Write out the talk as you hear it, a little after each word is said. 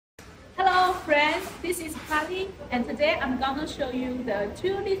is Kali, and today I'm gonna show you the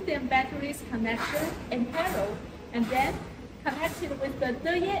 2 lithium batteries connected in parallel and then connected with the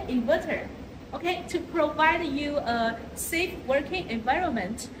deye inverter. Okay, to provide you a safe working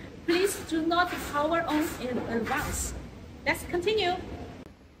environment, please do not power on in advance. Let's continue.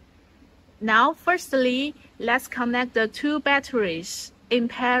 Now, firstly, let's connect the 2 batteries in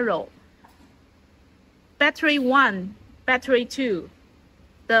parallel. Battery 1, battery 2.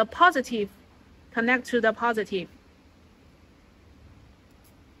 The positive connect to the positive.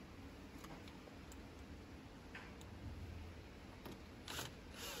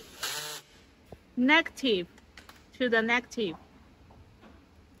 Negative to the negative.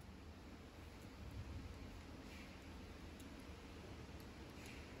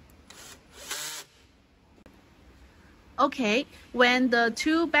 Okay, when the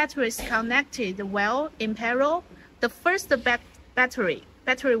 2 batteries connected well in parallel, the first battery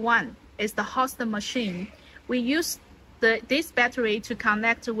 1, is the host machine. We use this battery to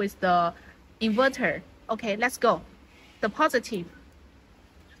connect with the inverter. Okay, let's go. The positive.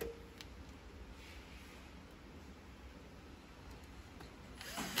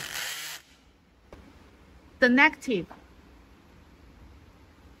 The negative.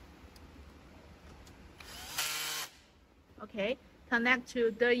 Okay, connect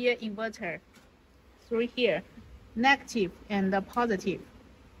to the inverter through here. Negative and the positive.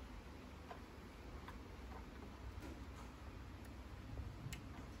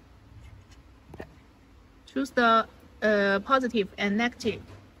 Choose the positive and negative.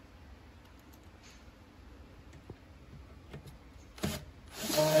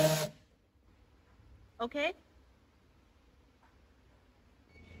 Okay.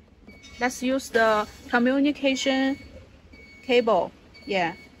 Let's use the communication cable.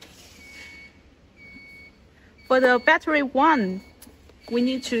 Yeah. For the battery 1, we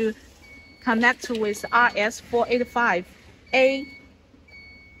need to connect with RS485A.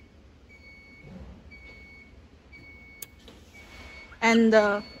 And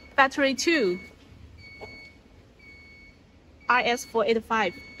battery 2,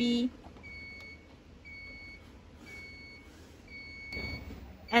 RS485B.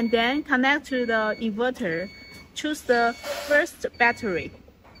 And then connect to the inverter. Choose the first battery.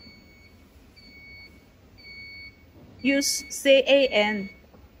 Use CAN,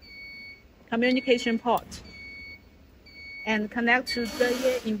 communication port, and connect to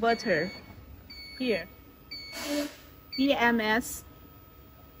the inverter here. EMS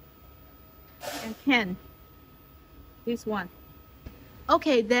and CAN, this one.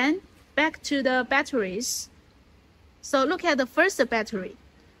 Okay, then back to the batteries. So look at the first battery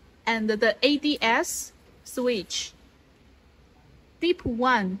and the ADS switch. Dip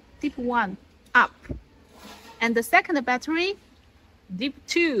 1 up. And the second battery, dip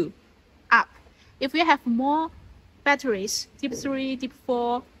 2 up. If you have more batteries, dip 3, dip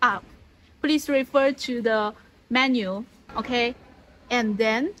 4 up, please refer to the menu, okay? And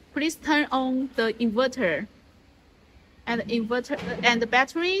then please turn on the inverter. And the inverter and the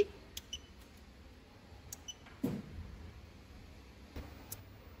battery.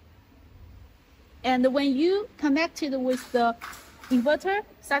 And when you connected with the inverter,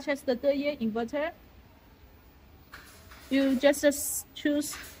 such as the deye inverter, you just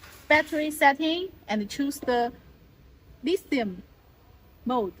choose battery setting and choose the lithium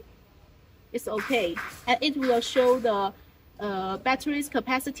mode. It's okay. And it will show the battery's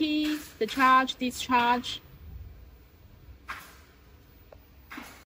capacity, the charge, discharge,